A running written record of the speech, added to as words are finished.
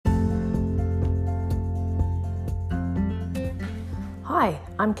Hi,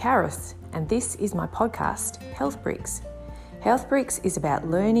 I'm Karis, and this is my podcast, Health Bricks. Health Bricks is about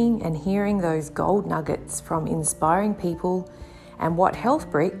learning and hearing those gold nuggets from inspiring people and what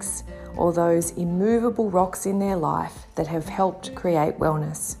health bricks, or those immovable rocks in their life that have helped create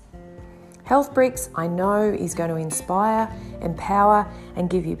wellness. Health Bricks, I know, is going to inspire, empower, and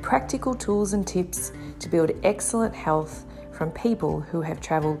give you practical tools and tips to build excellent health from people who have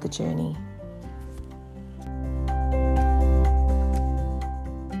travelled the journey.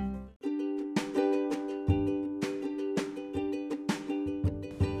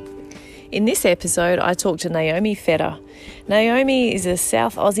 In this episode, I talked to Naomi Feder. Naomi is a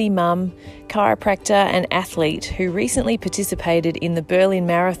South Aussie mum, chiropractor and athlete who recently participated in the Berlin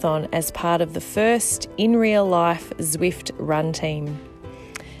Marathon as part of the first in real life Zwift run team.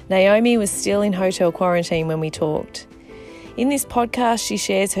 Naomi was still in hotel quarantine when we talked. In this podcast, she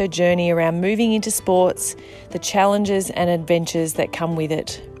shares her journey around moving into sports, the challenges and adventures that come with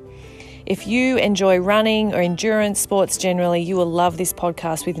it. If you enjoy running or endurance sports generally, you will love this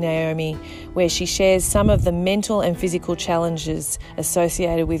podcast with Naomi, where she shares some of the mental and physical challenges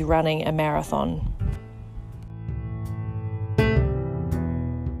associated with running a marathon.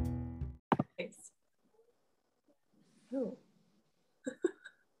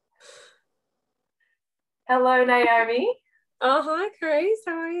 Hello, Naomi. Oh, hi, Grace.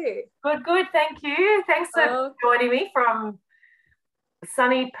 How are you? Good, thank you. Thanks for joining me from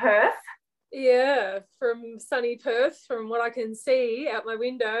sunny Perth. Yeah, from sunny Perth, from what I can see out my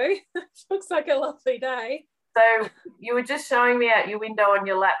window. It looks like a lovely day. So you were just showing me out your window on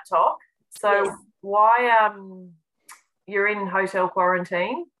your laptop. So yes. Why you're in hotel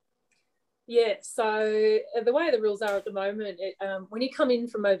quarantine? Yeah, so the way the rules are at the moment, when you come in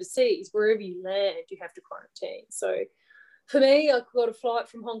from overseas, wherever you land, you have to quarantine. So for me, I got a flight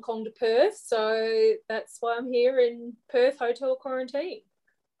from Hong Kong to Perth, so that's why I'm here in Perth hotel quarantine.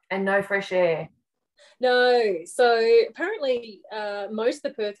 And no fresh air? No. So apparently most of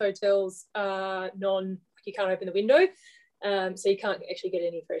the Perth hotels are you can't open the window, so you can't actually get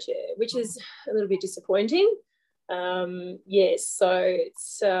any fresh air, which is a little bit disappointing. Yes, so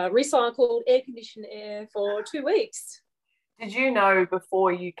it's recycled air-conditioned air for 2 weeks. Did you know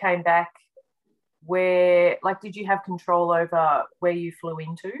before you came back did you have control over where you flew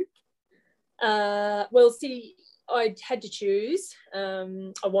into? Well, see, I had to choose. I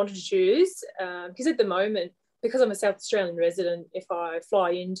wanted to choose because at the moment, because I'm a South Australian resident, if I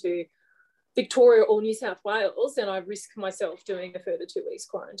fly into Victoria or New South Wales, then I risk myself doing a further 2 weeks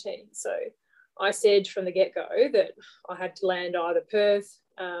quarantine. So I said from the get-go that I had to land either Perth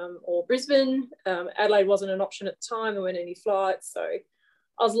or Brisbane. Adelaide wasn't an option at the time. There weren't any flights. So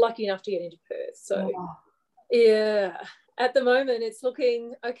I was lucky enough to get into Perth. So, yeah. At the moment, it's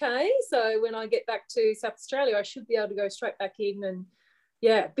looking okay. So when I get back to South Australia, I should be able to go straight back in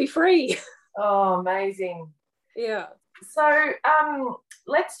and, be free. Oh, amazing. Yeah. So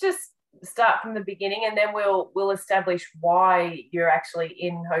let's just start from the beginning, and then we'll establish why you're actually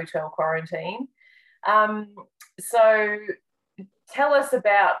in hotel quarantine. So tell us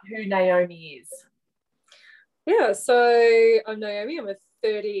about who Naomi is. Yeah, so I'm Naomi. I'm a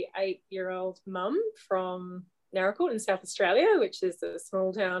 38-year-old mum from Naracoorte in South Australia, which is a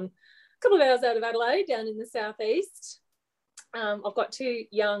small town a couple of hours out of Adelaide down in the southeast. I've got 2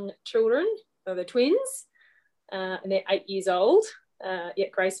 young children. They're twins, and they're 8 years old,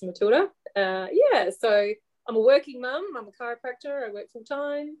 Grace and Matilda. So I'm a working mum. I'm a chiropractor. I work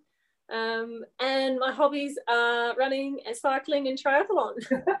full-time. And my hobbies are running and cycling and triathlon.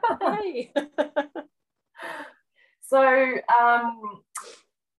 Hey. So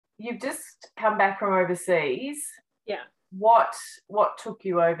you've just come back from overseas. Yeah. What took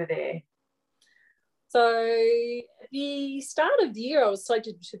you over there? So at the start of the year, I was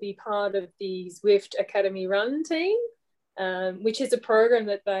selected to be part of the Zwift Academy run team, which is a program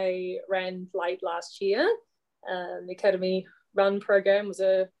that they ran late last year. The Academy run program was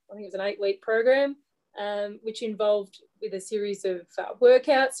I think it was an 8-week program, which involved with a series of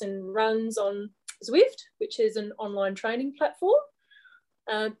workouts and runs on Zwift, which is an online training platform.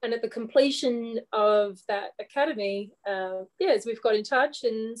 And at the completion of that academy, Zwift got in touch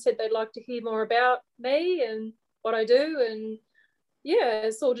and said they'd like to hear more about me and what I do. And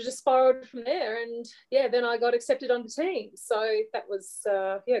sort of just spiraled from there. And then I got accepted on the team. So that was,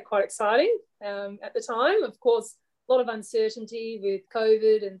 quite exciting at the time. Of course, a lot of uncertainty with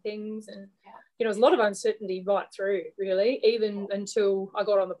COVID and things. And, there was a lot of uncertainty right through, really, even until I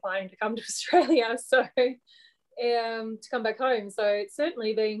got on the plane to come to Australia. So to come back home. So it's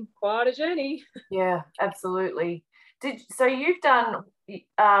certainly been quite a journey. Yeah, absolutely. So you've done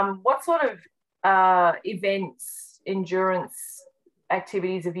what sort of events, endurance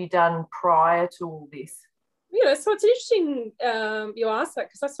activities have you done prior to all this? So it's interesting you asked that,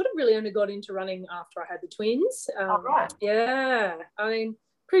 because I sort of really only got into running after I had the twins. Right. Yeah. I mean,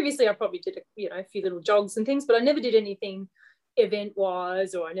 previously I probably did a few little jogs and things, but I never did anything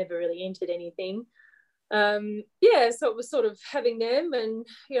event-wise, or I never really entered anything. So it was sort of having them and,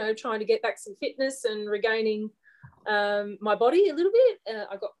 trying to get back some fitness and regaining my body a little bit.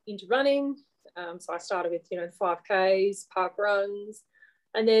 I got into running. So I started with, 5Ks, park runs,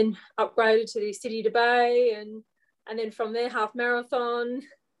 and then upgraded to the City to Bay, and then from there half marathon,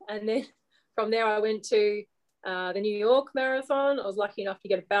 and then from there I went to the New York Marathon. I was lucky enough to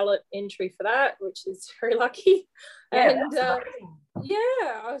get a ballot entry for that, which is very lucky. Yeah, and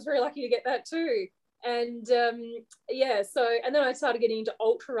I was very lucky to get that too. And and then I started getting into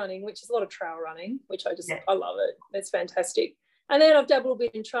ultra running, which is a lot of trail running, which I love it. It's fantastic. And then I've dabbled a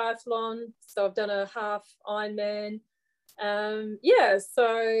bit in triathlon, so I've done a half Ironman. And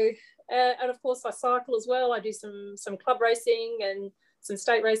of course I cycle as well. I do some club racing and some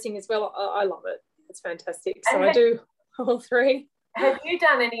state racing as well. I love it. It's fantastic. So I do all three. Have you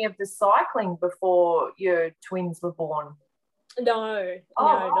done any of the cycling before your twins were born? No,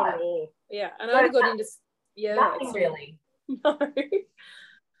 not at all. Yeah, and I only got into nothing really. No,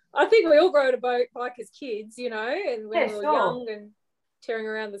 I think we all rode a bike as kids, and when we were young and tearing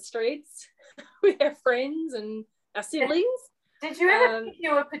around the streets with our friends and our siblings. Did you ever think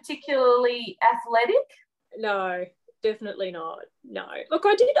you were particularly athletic? No, definitely not. No. Look,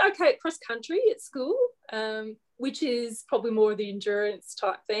 I did okay at cross country at school, which is probably more of the endurance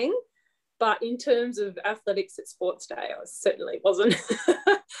type thing. But in terms of athletics at sports day, I certainly wasn't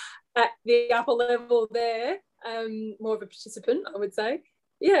at the upper level there. More of a participant, I would say.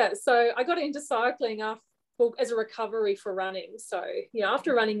 Yeah, so I got into cycling as a recovery for running. So,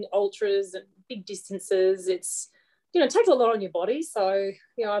 after running ultras and big distances, it's, it takes a lot on your body. So,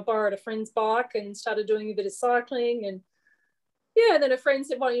 I borrowed a friend's bike and started doing a bit of cycling. And then a friend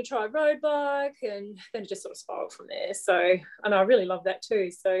said, why don't you try a road bike? And then it just sort of spiraled from there. So, and I really love that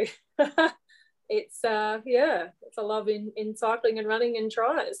too. So it's a love in cycling and running and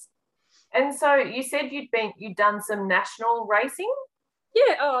tries. And so you said you'd done some national racing?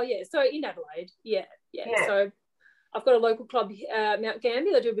 Yeah. Oh, yeah. So in Adelaide. Yeah. So I've got a local club, Mount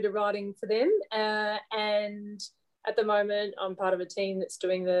Gambier. I do a bit of riding for them. And at the moment, I'm part of a team that's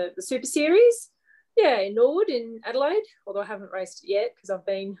doing the Super Series. Yeah, in Norwood in Adelaide, although I haven't raced it yet because I've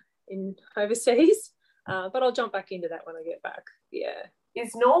been in overseas. But I'll jump back into that when I get back. Yeah.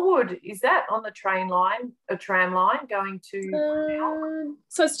 Is Norwood, is that on the tram line going to?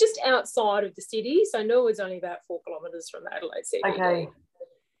 So it's just outside of the city. So Norwood's only about 4 kilometres from Adelaide City. Okay.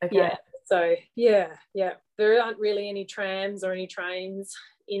 Yeah. So yeah. There aren't really any trams or any trains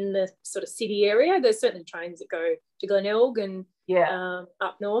in the sort of city area. There's certainly trains that go to Glenelg and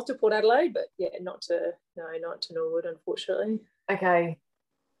up north to Port Adelaide, but not to Norwood, unfortunately. Okay.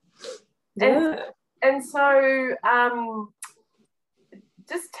 Yeah. And so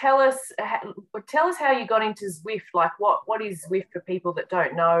just tell us how you got into Zwift. Like what is Zwift for people that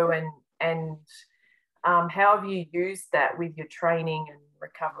don't know, and how have you used that with your training and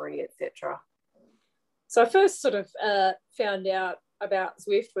recovery, etc.? So I first sort of found out about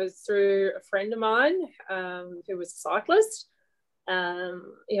Zwift was through a friend of mine who was a cyclist.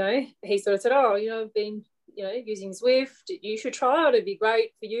 He sort of said, I've been, using Zwift. You should try it. It'd be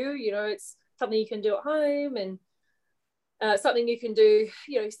great for you. It's something you can do at home and something you can do,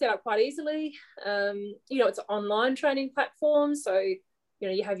 set up quite easily. It's an online training platform. So,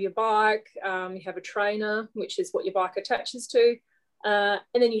 you have your bike, you have a trainer, which is what your bike attaches to. And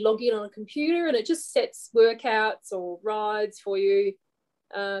then you log in on a computer and it just sets workouts or rides for you.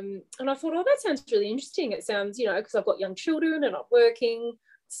 And I thought, that sounds really interesting. It sounds, because I've got young children and I'm working,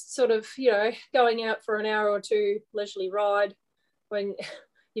 sort of, going out for an hour or two leisurely ride when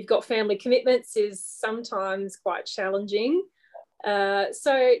you've got family commitments is sometimes quite challenging.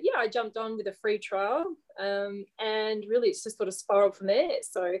 I jumped on with a free trial and really it's just sort of spiraled from there.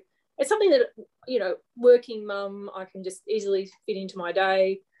 So it's something that, working mum, I can just easily fit into my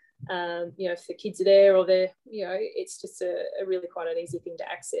day. If the kids are there or they're, it's just a really quite an easy thing to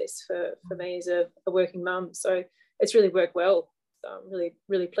access for me as a working mum. So it's really worked well. So I'm really,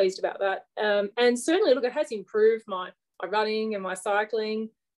 really pleased about that. And certainly, look, it has improved my running and my cycling.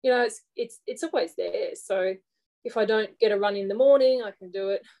 It's always there. So if I don't get a run in the morning, I can do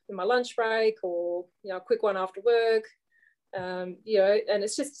it in my lunch break or, a quick one after work. And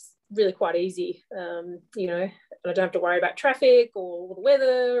it's just really quite easy, and I don't have to worry about traffic or the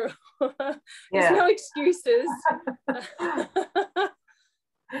weather. There's no excuses.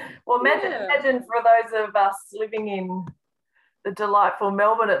 Well, imagine for those of us living in the delightful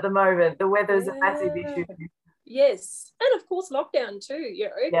Melbourne at the moment. The weather's a massive Yeah. issue. Yes, and of course lockdown too. You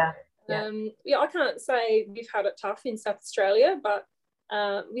know, Yeah. yeah, I can't say we've had it tough in South Australia, but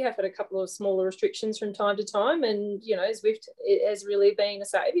we have had a couple of smaller restrictions from time to time, and you know, Zwift it has really been a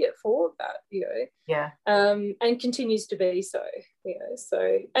saviour for that. You know, Yeah. and continues to be so. You know,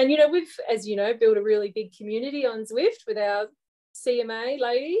 so and you know, we've, as you know, built a really big community on Zwift with our CMA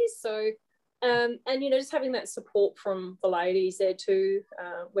ladies. So, and you know, just having that support from the ladies there too,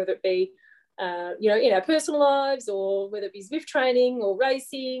 whether it be you know, in our personal lives, or whether it be Zwift training or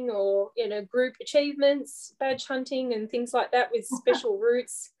racing, or, you know, group achievements, badge hunting and things like that with special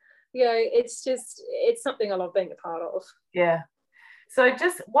routes. You know, it's something I love being a part of. Yeah. So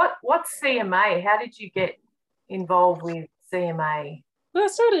just what's CMA? How did you get involved with CMA? Well, I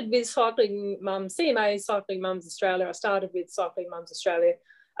started with Cycling Mums, CMA Cycling Mums Australia. I started with Cycling Mums Australia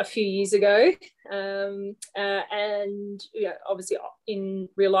a few years ago. And you know, obviously in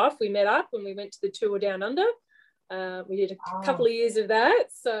real life, we met up when we went to the Tour Down Under. We did a couple of years of that.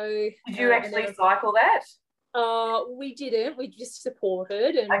 So did you actually cycle that? We didn't. We just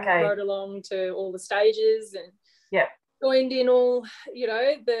supported and rode along to all the stages and joined in all, you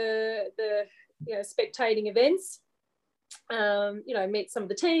know, the you know, spectating events. You know, meet some of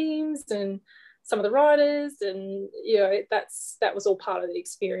the teams and some of the riders, and you know, that was all part of the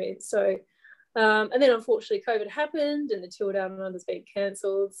experience. So and then unfortunately COVID happened and the Tour Down Under's been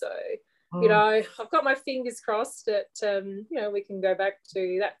cancelled. So you know, I've got my fingers crossed that you know, we can go back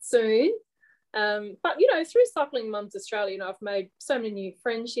to that soon. But you know, through Cycling Mums Australia, you know, I've made so many new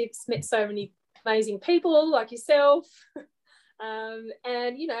friendships, met so many amazing people like yourself,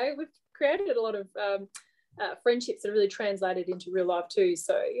 and you know, we've created a lot of friendships that are really translated into real life too.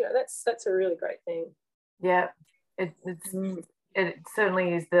 So you know, that's a really great thing. Yeah, it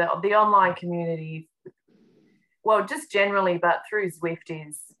certainly is. The online community, well, just generally, but through Zwift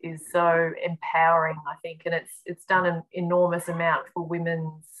is so empowering, I think, and it's done an enormous amount for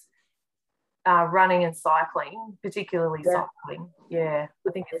women's running and cycling, particularly cycling. Yeah,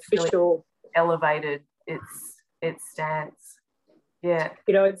 I think it's really elevated its stance. Yeah,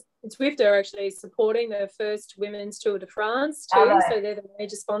 you know, Zwift are actually supporting the first women's Tour de France too, so they're the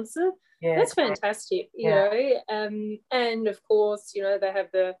major sponsor. Yeah, that's fantastic. You know, and of course, you know, they have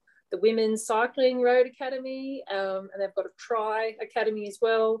the Women's Cycling Road Academy, and they've got a Tri Academy as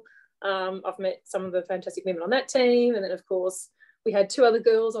well. I've met some of the fantastic women on that team, and then of course we had 2 other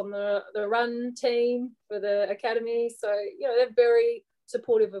girls on the run team for the academy. So you know, they're very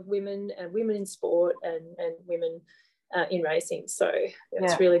supportive of women and women in sport and women in racing. So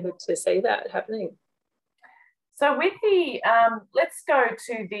it's really good to see that happening. So with the let's go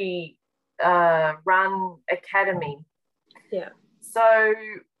to the Run Academy. Yeah. So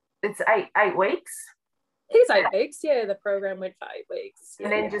it's eight weeks. It is 8 weeks. Yeah, the program went for 8 weeks.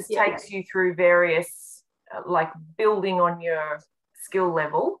 And then just takes you through various like building on your skill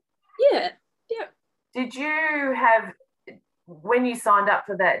level. Yeah. Yeah. Did you have, when you signed up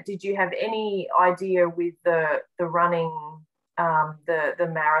for that, did you have any idea with the running,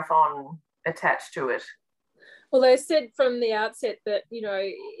 the marathon attached to it? Well, they said from the outset that, you know,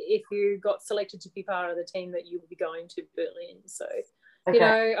 if you got selected to be part of the team, that you would be going to Berlin. So, you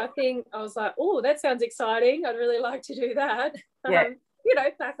know, I think I was like, oh, that sounds exciting. I'd really like to do that. You know,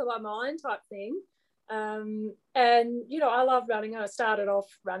 back of my mind type thing. And, you know, I love running. I started off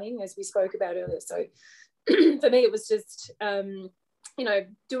running, as we spoke about earlier. So for me, it was just, you know,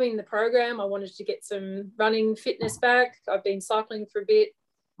 doing the program. I wanted to get some running fitness back. I've been cycling for a bit.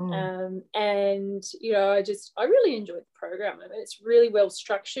 And, you know, I really enjoyed the program. I mean, it's really well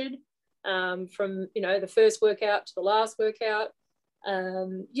structured, from, you know, the first workout to the last workout.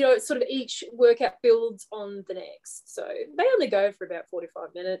 You know, it's sort of each workout builds on the next. So they only go for about 45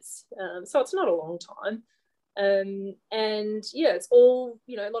 minutes. So it's not a long time. And yeah, it's all,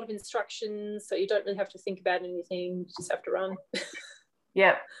 you know, a lot of instructions. So you don't really have to think about anything. You just have to run.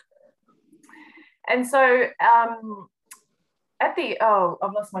 Yeah. And so, at the,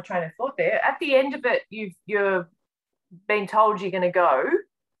 I've lost my train of thought there. At the end of it, you're been told you're going to go.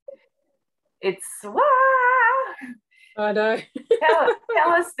 It's, I know.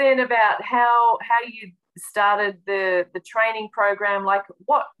 tell us then about how you started the training program. Like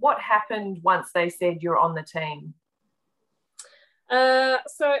what happened once they said you're on the team?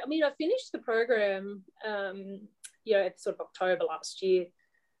 So, I mean, I finished the program, you know, sort of October last year.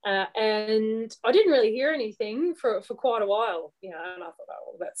 And I didn't really hear anything for quite a while, you know, and I thought, oh,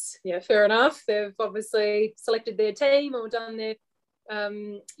 well, that's, yeah, fair enough. They've obviously selected their team or done their,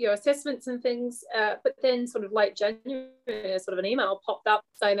 you know, assessments and things. But then sort of late January, sort of an email popped up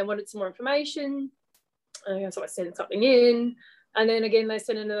saying they wanted some more information. So I sent something in, and then again they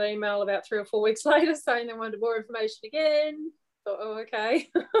sent another email about 3 or 4 weeks later saying they wanted more information again. Thought, oh, okay.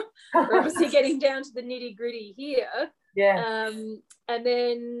 We're obviously getting down to the nitty gritty here. Yeah. And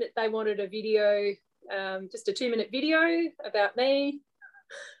then they wanted a video, just a 2-minute video about me,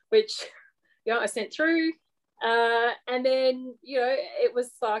 which I sent through. And then, it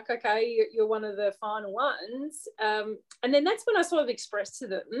was like, okay, you're one of the final ones. And then that's when I sort of expressed to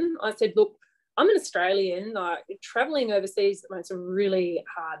them, I said, look, I'm an Australian, like traveling overseas, it's a really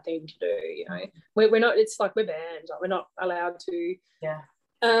hard thing to do, We're not, it's like we're banned, like we're not allowed to,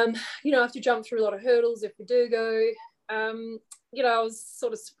 have to jump through a lot of hurdles if we do go. I was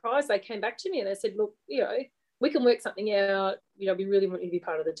sort of surprised they came back to me and they said, look, we can work something out, we really want you to be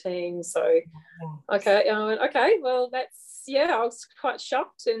part of the team. So, okay, I went, okay, well, I was quite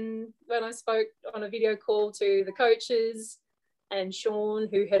shocked. And when I spoke on a video call to the coaches and Sean,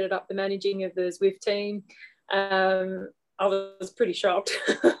 who headed up the managing of the Zwift team, I was pretty shocked.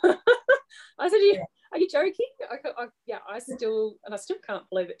 I said, are you joking? I still can't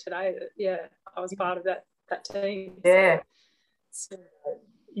believe it today that, I was part of that team. Yeah. So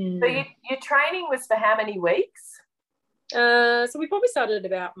your training was for how many weeks? So we probably started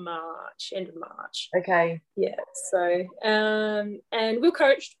about end of March. Okay. Yeah. So, and we were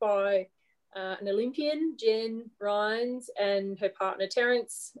coached by an Olympian, Jen Rhines, and her partner,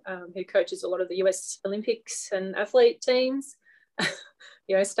 Terence, who coaches a lot of the US Olympics and athlete teams,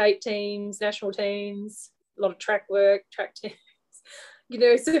 state teams, national teams, a lot of track teams.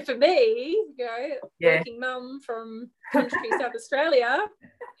 So for me, working mum from country South Australia,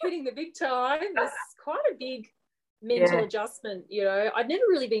 hitting the big time was quite a big mental adjustment. I'd never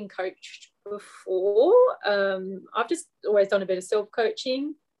really been coached before. I've just always done a bit of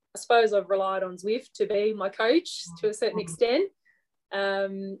self-coaching. I suppose I've relied on Zwift to be my coach to a certain extent. But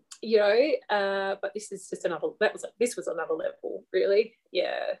this is just this was another level, really.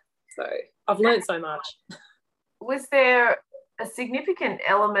 Yeah. So I've learned so much. Was there a significant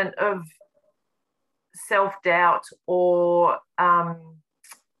element of self-doubt or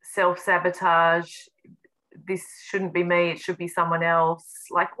self-sabotage? This shouldn't be me, it should be someone else.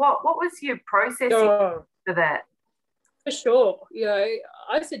 Like what was your processing for that? For sure.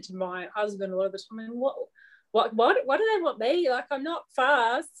 I said to my husband a lot of the time, what do they want me? Like, I'm not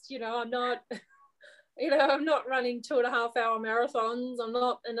fast, I'm not I'm not running 2.5-hour marathons, I'm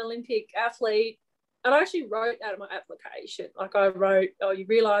not an Olympic athlete. And I actually wrote that in my application. Like I wrote, you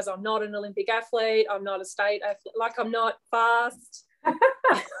realise I'm not an Olympic athlete, I'm not a state athlete, like I'm not fast. I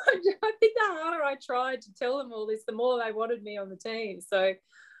think the harder I tried to tell them all this, the more they wanted me on the team. So,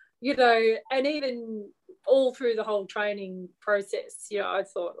 and even all through the whole training process, I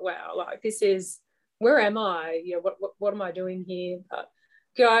thought, wow, like this is, where am I? What am I doing here? But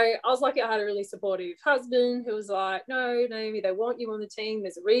I was lucky I had a really supportive husband who was like, no, Naomi, they want you on the team.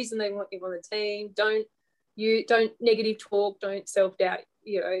 There's a reason they want you on the team. Don't negative talk, don't self-doubt.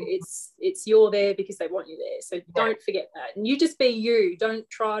 It's you're there because they want you there. So don't forget that. And you just be you. Don't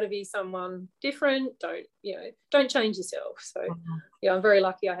try to be someone different. Don't change yourself. So I'm very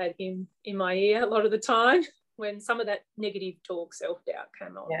lucky I had him in my ear a lot of the time when some of that negative talk, self-doubt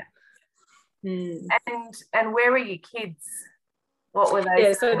came on. Yeah. And where were your kids? What were they?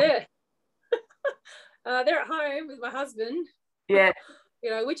 Yeah, so they're at home with my husband. Yeah.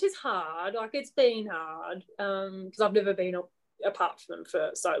 Which is hard. Like it's been hard because I've never been apart from them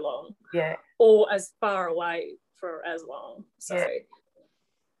for so long. Yeah. Or as far away for as long. So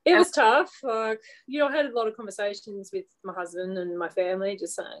it was tough. Like, I had a lot of conversations with my husband and my family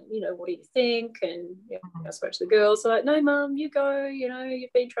just saying, what do you think? And I spoke to the girls. So like, no, Mum, you go,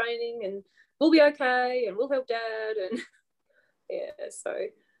 you've been training and we'll be okay and we'll help Dad. And so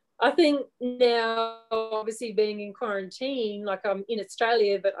I think now, obviously being in quarantine, like I'm in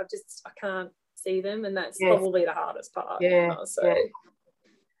Australia, but I can't see them, and that's probably the hardest part. Yeah. So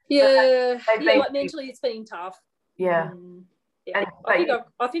like mentally it's been tough. Yeah. Yeah.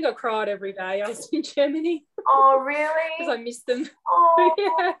 I think I cried every day I was in Germany. Oh, really? Because I missed them. Oh.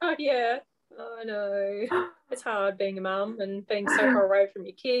 Yeah. I know. It's hard being a mum and being so far away from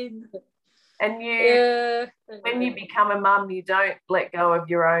your kids. And when you become a mum, you don't let go of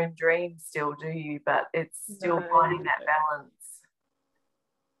your own dreams still, do you? But it's still finding that balance.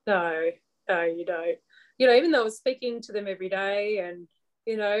 No, you don't. Even though I was speaking to them every day and,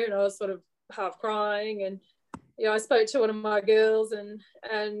 and I was sort of half crying and, I spoke to one of my girls and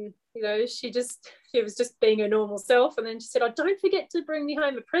she was just being her normal self. And then she said, don't forget to bring me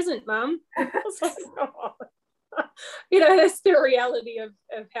home a present, Mum. I was like, oh. That's the reality of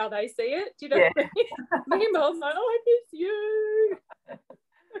how they see it. Do you know what I mean? Me and Mom's like, I miss you.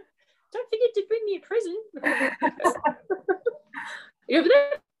 Don't forget forget to bring me a present. Yeah, but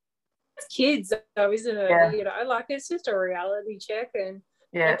that's kids though, isn't it? Yeah. You know, like it's just a reality check, and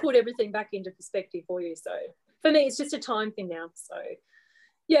Yeah. they put everything back into perspective for you. So for me, it's just a time thing now. So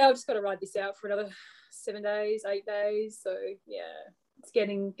yeah, I've just got to ride this out for another 7 days, 8 days. So yeah, it's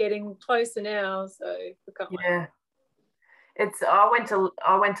getting closer now. So I can't wait. Yeah. I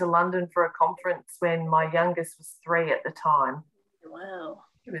went to London for a conference when my youngest was 3 at the time. Wow.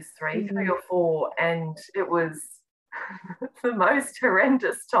 He was three or four, and it was the most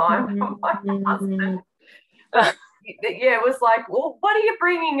horrendous time for my husband. But yeah, it was like, well, what are you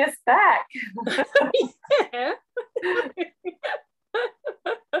bringing us back? Yeah.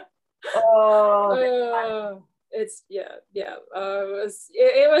 It's it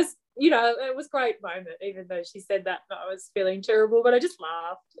was, you know, it was a great moment, even though she said that I was feeling terrible, but I just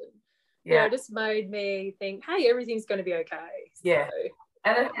laughed, and you know, it just made me think, hey, everything's going to be okay. Yeah. So,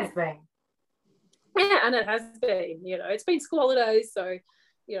 and it has been. Yeah, and it has been, you know, it's been school holidays, so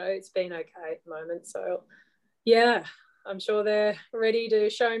you know, it's been okay at the moment. So yeah, I'm sure they're ready to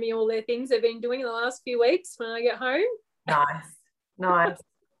show me all their things they've been doing in the last few weeks when I get home. Nice.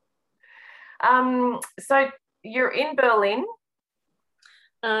 So you're in Berlin.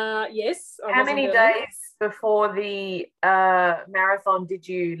 Yes. How many days before the marathon did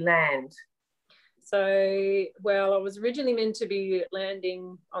you land? So, well, I was originally meant to be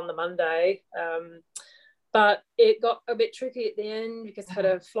landing on the Monday, but it got a bit tricky at the end because I had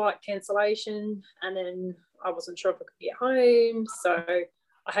a flight cancellation, and then I wasn't sure if I could get home. So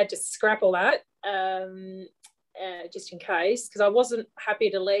I had to scrap all that just in case, because I wasn't happy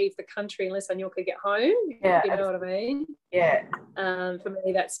to leave the country unless I knew I could get home. Yeah, you know what I mean? Yeah. For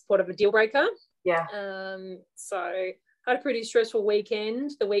me, that's sort of a deal breaker. Yeah. So I had a pretty stressful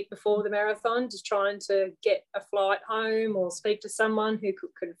weekend the week before the marathon, just trying to get a flight home or speak to someone who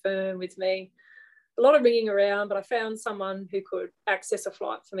could confirm with me. A lot of ringing around, but I found someone who could access a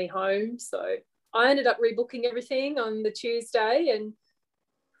flight for me home. So I ended up rebooking everything on the Tuesday and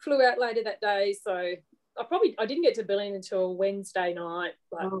flew out later that day. So I didn't get to Berlin until Wednesday night,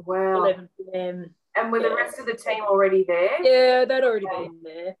 like 11 p.m. And were the rest of the team already there? Yeah, they'd already been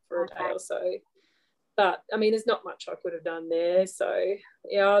there for a day or so. But, I mean, there's not much I could have done there. So,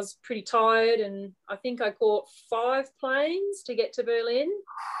 yeah, I was pretty tired, and I think I caught 5 planes to get to Berlin.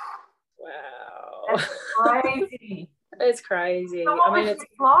 Wow. That's crazy. It's crazy. So what was your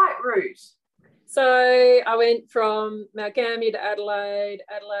flight route? So I went from Mount Gambier to Adelaide,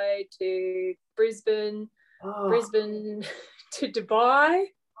 Adelaide to Brisbane, Brisbane to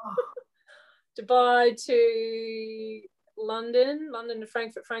Dubai, Dubai to London, London to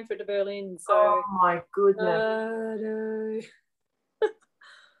Frankfurt, Frankfurt to Berlin. So, oh my goodness. No.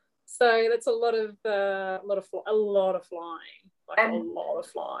 So that's a lot of flying, like a lot of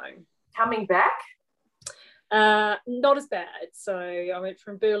flying. Coming back? Not as bad. So I went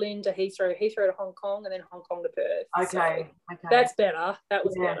from Berlin to Heathrow to Hong Kong, and then Hong Kong to Perth. Okay. So that's better. That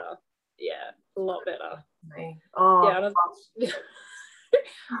was better. Yeah, a lot better. Yeah.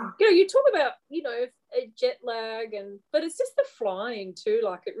 You know, you talk about, you know, jet lag, but it's just the flying too.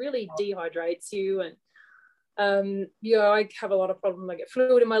 Like, it really dehydrates you, and you know, I have a lot of problems. I get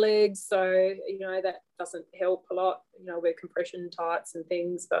fluid in my legs, so you know that doesn't help a lot. You know, wear compression tights and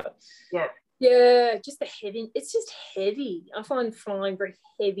things, but yeah, just the heavy. It's just heavy. I find flying very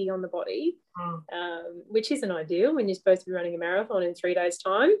heavy on the body, which isn't ideal when you're supposed to be running a marathon in 3 days'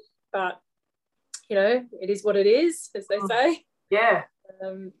 time. But you know, it is what it is, as they say. Yeah.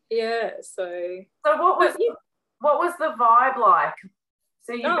 So what was the vibe like?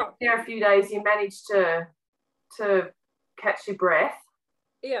 So you've been there a few days. You managed to catch your breath.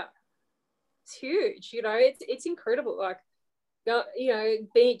 Yeah, it's huge. You know, it's incredible. Like, you know,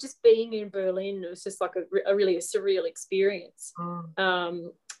 being in Berlin, it was just like a really surreal experience.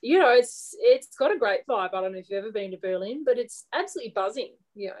 You know, it's got a great vibe. I don't know if you've ever been to Berlin, but it's absolutely buzzing.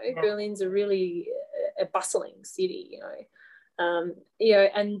 You know, Berlin's a really a bustling city. You know,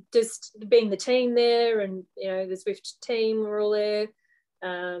 and just being the team there, and you know, the Zwift team were all there.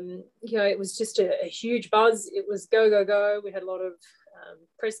 You know, it was just a huge buzz. It was go. We had a lot of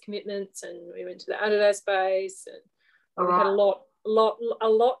press commitments, and we went to the Adidas base, and we had a lot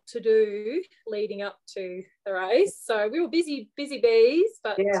to do leading up to the race. So we were busy bees,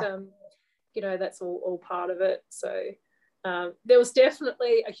 but you know, that's all part of it. So there was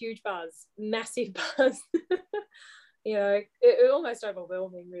definitely a huge buzz, massive buzz. You know, it almost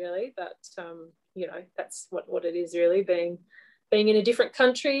overwhelming, really. But you know, that's what it is, really, being in a different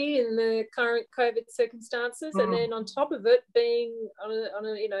country in the current COVID circumstances, and then on top of it, being on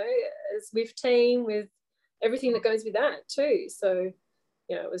a you know, a Zwift team with everything that goes with that too. So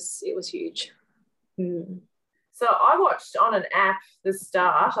it was huge. Mm. So I watched on an app the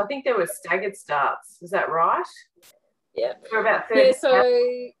start. I think there were staggered starts. Is that right? Yeah. For about 30 Yeah,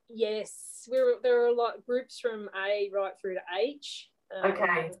 so yes, there were a lot groups from A right through to H.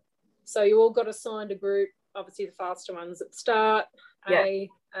 Okay. So you all got assigned a group, obviously the faster ones at the start, A,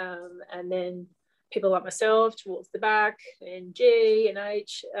 and then people like myself towards the back, and G and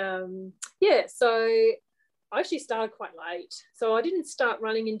H. So I actually started quite late. So I didn't start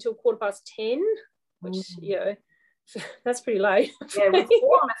running until 10:15, which, that's pretty late. Yeah, it was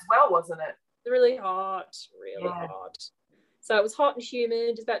warm as well, wasn't it? Really hot. So it was hot and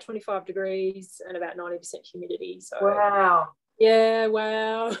humid, about 25 degrees and about 90% humidity. So wow. Yeah,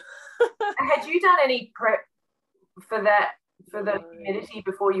 wow. Had you done any prep for that, for the humidity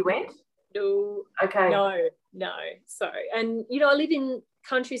before you went? No. Okay. No. So, and, I live in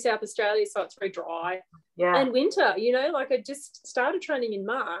country South Australia, so it's very dry. Yeah. And winter, like I just started training in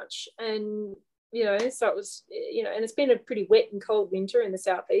March, and, so it was, and it's been a pretty wet and cold winter in the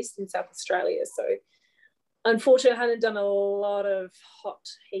southeast in South Australia. So unfortunately, I hadn't done a lot of hot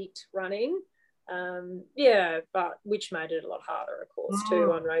heat running. But which made it a lot harder, of course,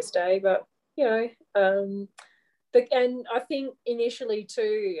 too, on race day. But and I think initially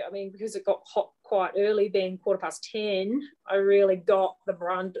too, I mean, because it got hot quite early, being 10:15, I really got the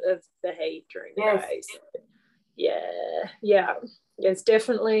brunt of the heat during the day. So, it's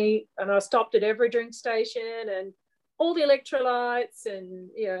definitely. And I stopped at every drink station and all the electrolytes and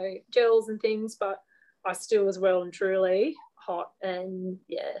gels and things, but I still was well and truly hot and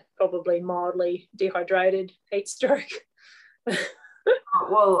probably mildly dehydrated, heat stroke.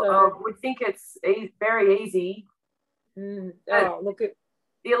 I would think it's very easy. Look at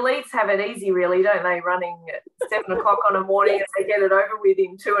the elites have it easy, really, don't they? Running at 7 o'clock on a morning and they get it over with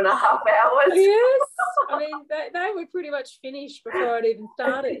in 2.5 hours. Yes, I mean they were pretty much finished before I'd even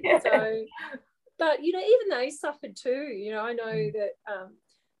started. So, but even they suffered too. I know that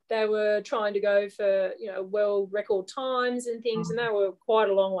they were trying to go for world record times and things, and they were quite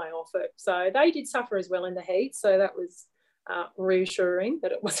a long way off it. So they did suffer as well in the heat. So that was reassuring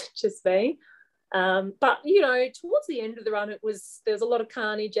that it wasn't just me. But towards the end of the run, there was a lot of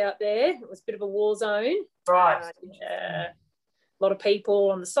carnage out there. It was a bit of a war zone. Right. A lot of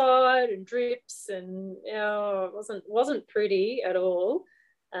people on the side and drips, and it wasn't pretty at all.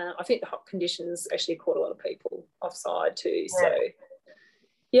 I think the hot conditions actually caught a lot of people offside too. So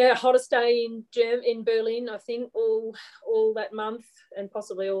hottest day in Berlin, I think, all that month, and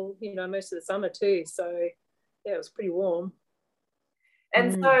possibly all most of the summer too. So it was pretty warm.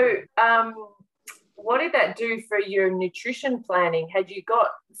 And so what did that do for your nutrition planning? Had you got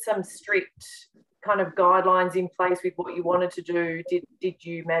some strict kind of guidelines in place with what you wanted to do? Did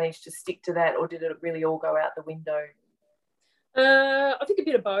you manage to stick to that, or did it really all go out the window? I think a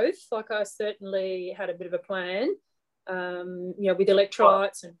bit of both. Like, I certainly had a bit of a plan, with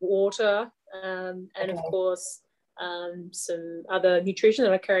electrolytes and water, and of course some other nutrition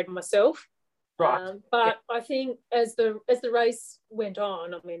that I carried myself. Right. But I think as the race went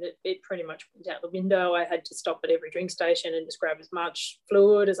on, I mean, it pretty much went out the window. I had to stop at every drink station and just grab as much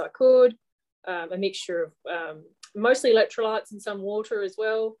fluid as I could, a mixture of mostly electrolytes and some water as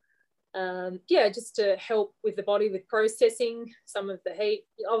well. Just to help with the body with processing some of the heat.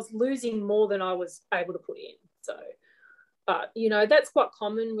 I was losing more than I was able to put in. So, but that's quite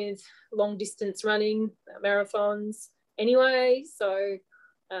common with long distance running, marathons anyway. So.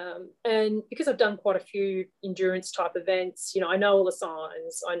 And because I've done quite a few endurance type events, I know all the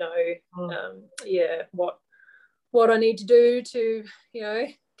signs. I know, what I need to do to,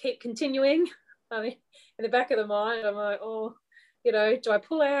 keep continuing. I mean, in the back of the mind, I'm like, do I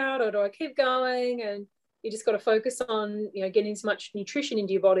pull out or do I keep going? And you just got to focus on, getting as much nutrition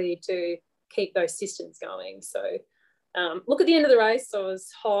into your body to keep those systems going. So, look, at the end of the race, I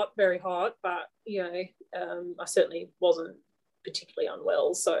was hot, very hot, but, I certainly wasn't particularly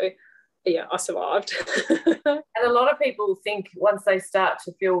unwell. So, I survived. And a lot of people think once they start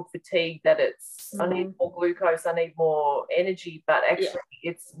to feel fatigued that it's, I need more glucose, I need more energy, but actually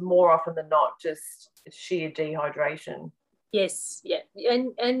it's more often than not just sheer dehydration. Yes,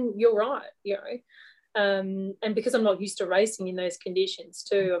 and you're right, and because I'm not used to racing in those conditions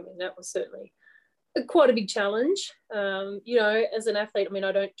too, I mean, that was certainly quite a big challenge. As an athlete, I mean,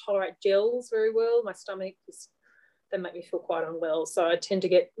 I don't tolerate gels very well. My stomach they make me feel quite unwell. So I tend to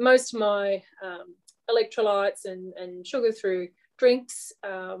get most of my electrolytes and sugar through drinks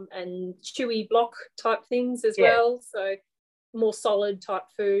and chewy block type things as well. So more solid type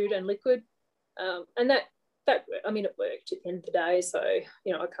food and liquid. And that I mean, it worked at the end of the day. So,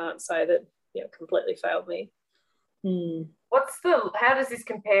 I can't say that, completely failed me. How does this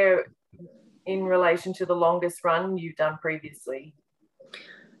compare in relation to the longest run you've done previously?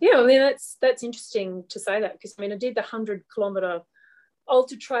 Yeah, I mean, that's interesting to say that, because I mean, I did the 100-kilometre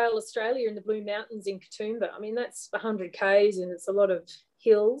Ultra Trail Australia in the Blue Mountains in Katoomba. I mean, that's 100 Ks and it's a lot of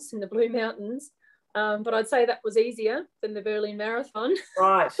hills in the Blue Mountains. But I'd say that was easier than the Berlin Marathon.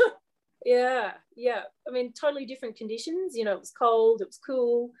 Right. Yeah. I mean, totally different conditions. You know, it was cold, it was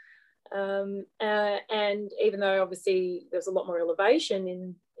cool. And even though obviously there's a lot more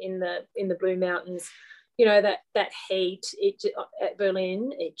elevation in the Blue Mountains, you know, that heat at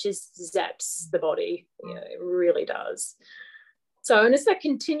Berlin, it just zaps the body. You know, it really does. So, and it's that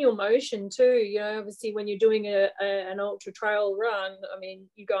continual motion too. You know, obviously when you're doing an ultra trail run, I mean,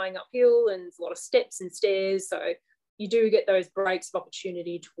 you're going uphill and there's a lot of steps and stairs. So you do get those breaks of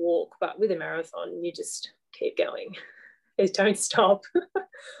opportunity to walk. But with a marathon, you just keep going. Don't stop.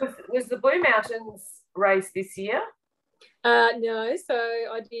 Was the Blue Mountains race this year? No, so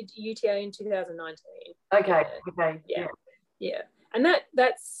I did UTA in 2019. Okay. Yeah. And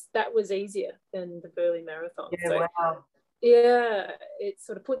that was easier than the Berlin Marathon. Yeah, so, wow. Yeah, it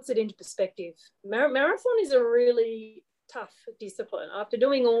sort of puts it into perspective. Marathon is a really tough discipline. After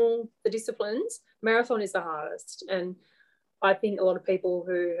doing all the disciplines, marathon is the hardest. And I think a lot of people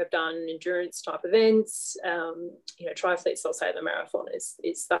who have done endurance type events, you know, triathletes, they'll say the marathon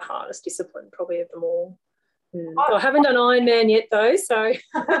is the hardest discipline probably of them all. Well, I haven't done Ironman yet though, so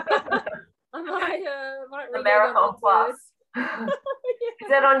I might the Marathon Plus. Is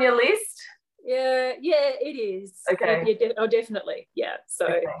that on your list? Yeah, it is. Okay. Definitely. Yeah. So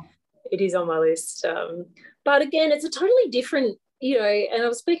It is on my list. But again, it's a totally different, you know, and I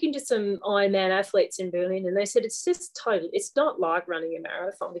was speaking to some Ironman athletes in Berlin and they said it's not like running a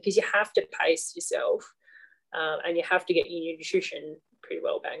marathon, because you have to pace yourself and you have to get your nutrition pretty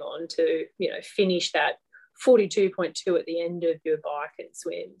well bang on to, you know, finish that 42.2 at the end of your bike and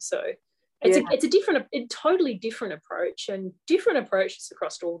swim. So it's a totally different approach, and different approaches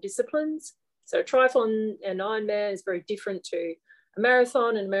across all disciplines. So triathlon and Ironman is very different to a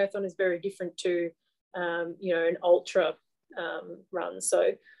marathon, and a marathon is very different to, you know, an ultra run.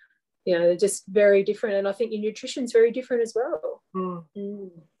 So, you know, they're just very different. And I think your nutrition is very different as well.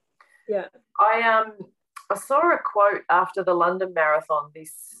 Yeah. I saw a quote after the London Marathon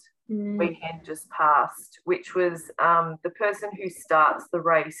this weekend just passed, which was the person who starts the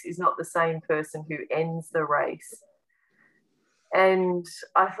race is not the same person who ends the race. And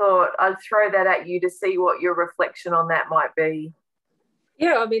I thought I'd throw that at you to see what your reflection on that might be.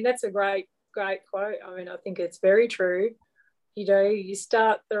 Yeah, I mean, that's a great quote. I mean, I think it's very true. You know, you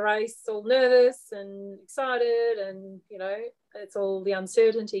start the race all nervous and excited and, you know, it's all the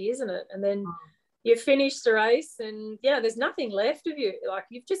uncertainty, isn't it? And then you finish the race and, yeah, there's nothing left of you. Like,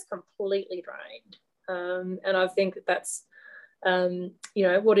 you've just completely drained. And I think that's, you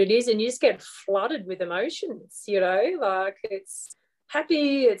know, what it is. And you just get flooded with emotions, you know, like it's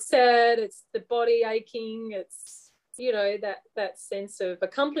happy, it's sad, it's the body aching, it's, you know, that sense of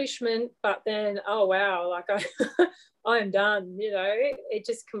accomplishment, but then, oh, wow, like I am done, you know. It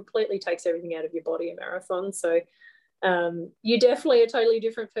just completely takes everything out of your body, a marathon. So you're definitely a totally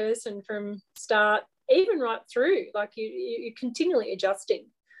different person from start, even right through. Like you're continually adjusting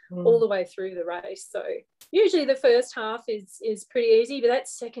all the way through the race. So usually the first half is pretty easy, but that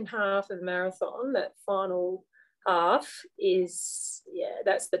second half of the marathon, that final half is,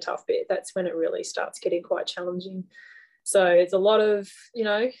 that's the tough bit. That's when it really starts getting quite challenging. So it's a lot of, you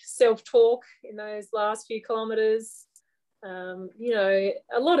know, self-talk in those last few kilometres. You know,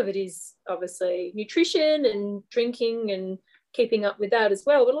 a lot of it is obviously nutrition and drinking and keeping up with that as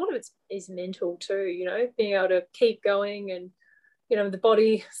well, but a lot of it is mental too, you know, being able to keep going and, you know, the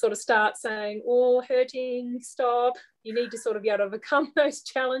body sort of starts saying, oh, hurting, stop. You need to sort of be able to overcome those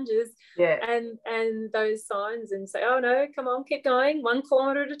challenges and those signs and say, oh, no, come on, keep going, 1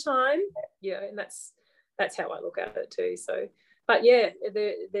 kilometre at a time. Yeah, and that's how I look at it too. So, but yeah,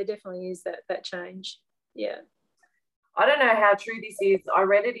 there definitely is that change. Yeah. I don't know how true this is. I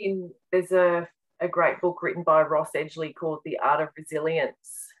read it there's a great book written by Ross Edgley called The Art of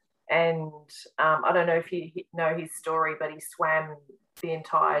Resilience. And I don't know if you know his story, but he swam the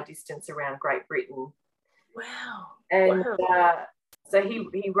entire distance around Great Britain. Wow. And so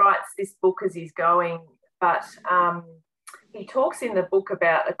he writes this book as he's going, but he talks in the book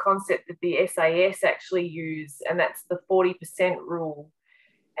about a concept that the SAS actually use, and that's the 40% rule.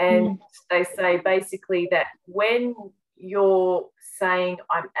 And they say basically that when you're saying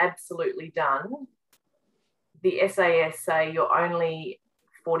I'm absolutely done, the SAS say you're only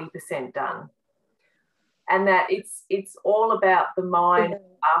 40% done, and that it's all about the mind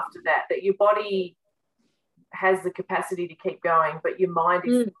after that your body has the capacity to keep going, but your mind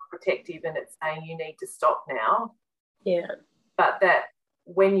is protective and it's saying you need to stop now. Yeah. But that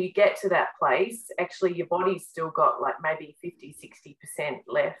when you get to that place, actually your body's still got like maybe 50-60%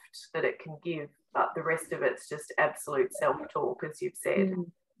 left that it can give, but the rest of it's just absolute self-talk, as you've said.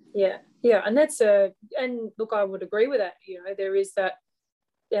 Yeah, and that's and look, I would agree with that. You know, there is that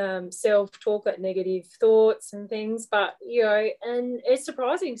self-talk, that negative thoughts and things, but you know, and it's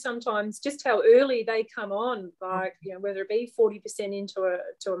surprising sometimes just how early they come on, like, you know, whether it be 40% into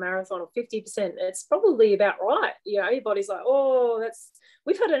a marathon or 50%, it's probably about right. You know, your body's like, oh,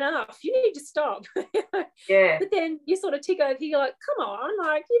 we've had enough, you need to stop. Yeah. But then you sort of tick over here, you're like, come on,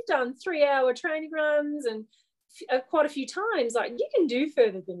 like, you've done 3-hour training runs and quite a few times, like, you can do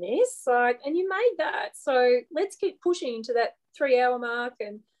further than this, like, and you made that, so let's keep pushing to that 3-hour mark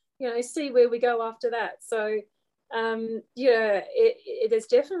and, you know, see where we go after that. So yeah, there's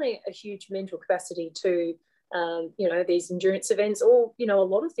definitely a huge mental capacity to you know, these endurance events, or, you know, a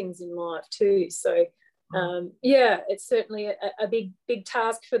lot of things in life too. So yeah, it's certainly a big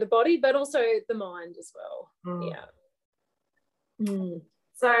task for the body, but also the mind as well. Yeah.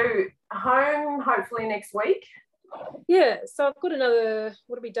 So home hopefully next week. Yeah, so I've got another,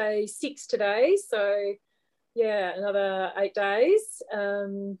 what are we, day 6 today, so yeah, another 8 days.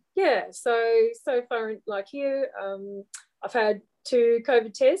 Yeah, so far, like you, I've had 2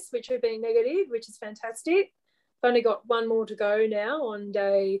 COVID tests which have been negative, which is fantastic. I've only got 1 more to go now on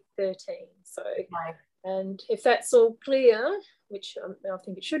day 13, so and if that's all clear, which I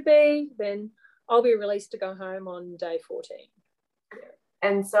think it should be, then I'll be released to go home on day 14.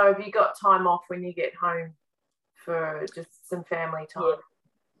 And so have you got time off when you get home for just some family time?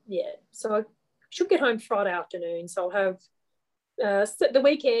 Yeah. So I should get home Friday afternoon. So I'll have the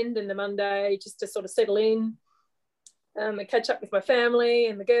weekend and the Monday just to sort of settle in and catch up with my family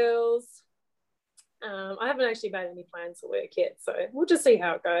and the girls. I haven't actually made any plans for work yet, so we'll just see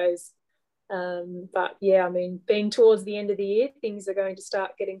how it goes. But yeah, I mean, being towards the end of the year, things are going to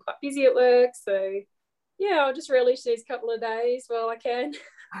start getting quite busy at work. So yeah, I'll just relish these couple of days while I can.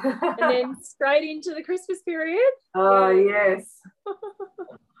 And then straight into the Christmas period. Oh, yeah. Yes.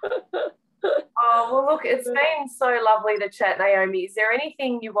 Oh, well, look, it's been so lovely to chat, Naomi. Is there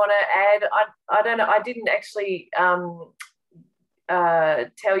anything you want to add? I don't know. I didn't actually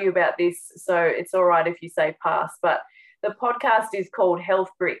tell you about this, so it's all right if you say pass. But the podcast is called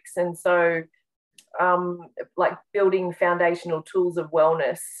Health Bricks, and so like building foundational tools of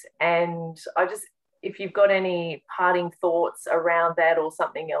wellness. And if you've got any parting thoughts around that or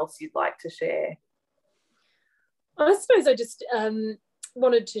something else you'd like to share. I suppose I just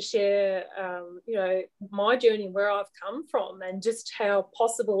wanted to share, you know, my journey, where I've come from, and just how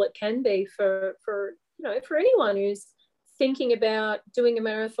possible it can be for you know, for anyone who's thinking about doing a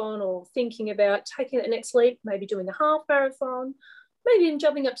marathon or thinking about taking the next leap, maybe doing a half marathon, maybe even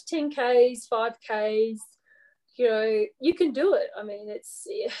jumping up to 10Ks, 5Ks. You know, you can do it. I mean, it's,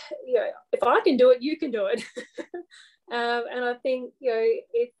 you know, if I can do it, you can do it. And I think, you know,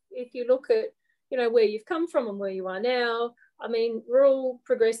 if you look at, you know, where you've come from and where you are now, I mean, we're all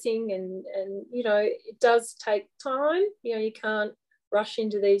progressing, and you know, it does take time. You know, you can't rush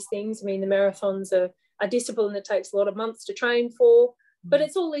into these things. I mean, the marathons are a discipline that takes a lot of months to train for, but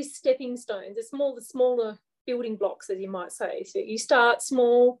it's all these stepping stones. It's more the smaller building blocks, as you might say. So you start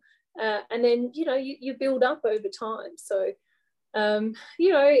small, and then, you know, you build up over time. So,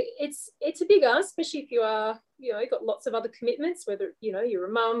 you know, it's a big ask, especially if you are, you know, you've got lots of other commitments, whether, you know, you're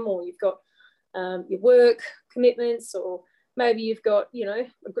a mum, or you've got your work commitments, or maybe you've got, you know,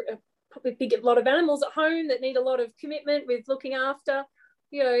 probably a lot of animals at home that need a lot of commitment with looking after.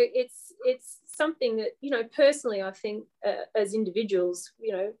 You know, it's something that, you know, personally, I think as individuals,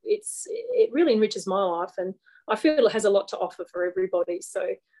 you know, it really enriches my life, and I feel it has a lot to offer for everybody. So,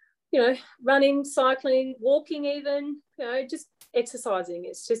 you know, running, cycling, walking even, you know, just exercising,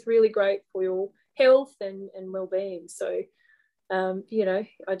 it's just really great for your health and well-being. So, you know,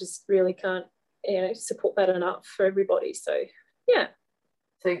 I just really can't, you know, support that enough for everybody. So, yeah.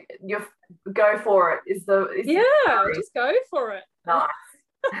 So you go for it. Just go for it. Nice.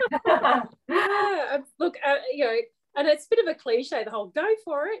 Yeah, look, you know, and it's a bit of a cliche, the whole go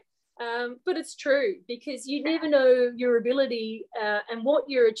for it, but it's true, because you never know your ability and what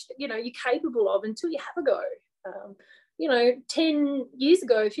you're capable of until you have a go. You know, 10 years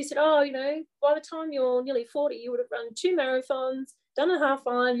ago, if you said, oh, you know, by the time you're nearly 40, you would have run 2 marathons, done a half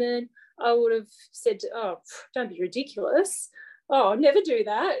Ironman, I would have said, oh, don't be ridiculous. Oh, never do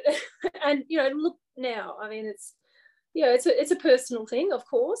that. And, you know, look now, I mean, it's, you know, it's a personal thing, of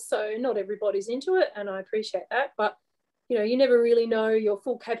course, so not everybody's into it, and I appreciate that, but, you know, you never really know your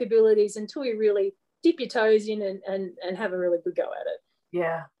full capabilities until you really dip your toes in and have a really good go at it.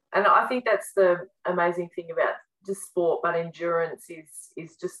 Yeah. And I think that's the amazing thing about just sport, but endurance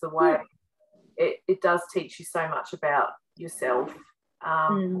is just the way it does teach you so much about yourself,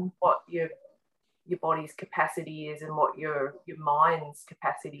 what your body's capacity is and what your mind's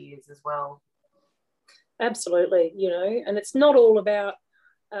capacity is as well. Absolutely, and it's not all about,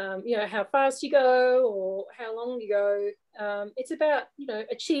 how fast you go or how long you go. It's about,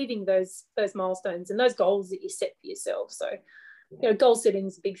 achieving those milestones and those goals that you set for yourself. So, goal setting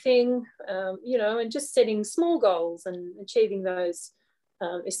is a big thing, and just setting small goals and achieving those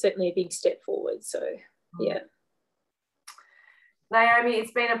is certainly a big step forward. So, yeah. Naomi,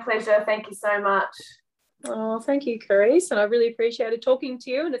 it's been a pleasure. Thank you so much. Oh, thank you, Carice. And I really appreciated talking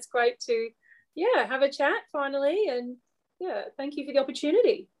to you. And it's great to, have a chat finally. And, thank you for the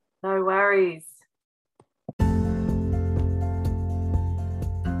opportunity. No worries.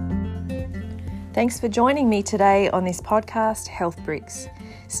 Thanks for joining me today on this podcast, Health Bricks.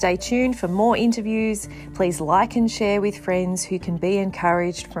 Stay tuned for more interviews. Please like and share with friends who can be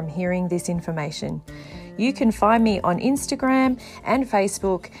encouraged from hearing this information. You can find me on Instagram and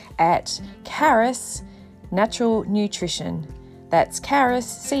Facebook at Charis Natural Nutrition. That's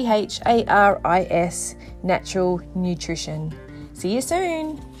Charis, Charis, Natural Nutrition. See you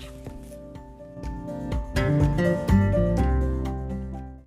soon.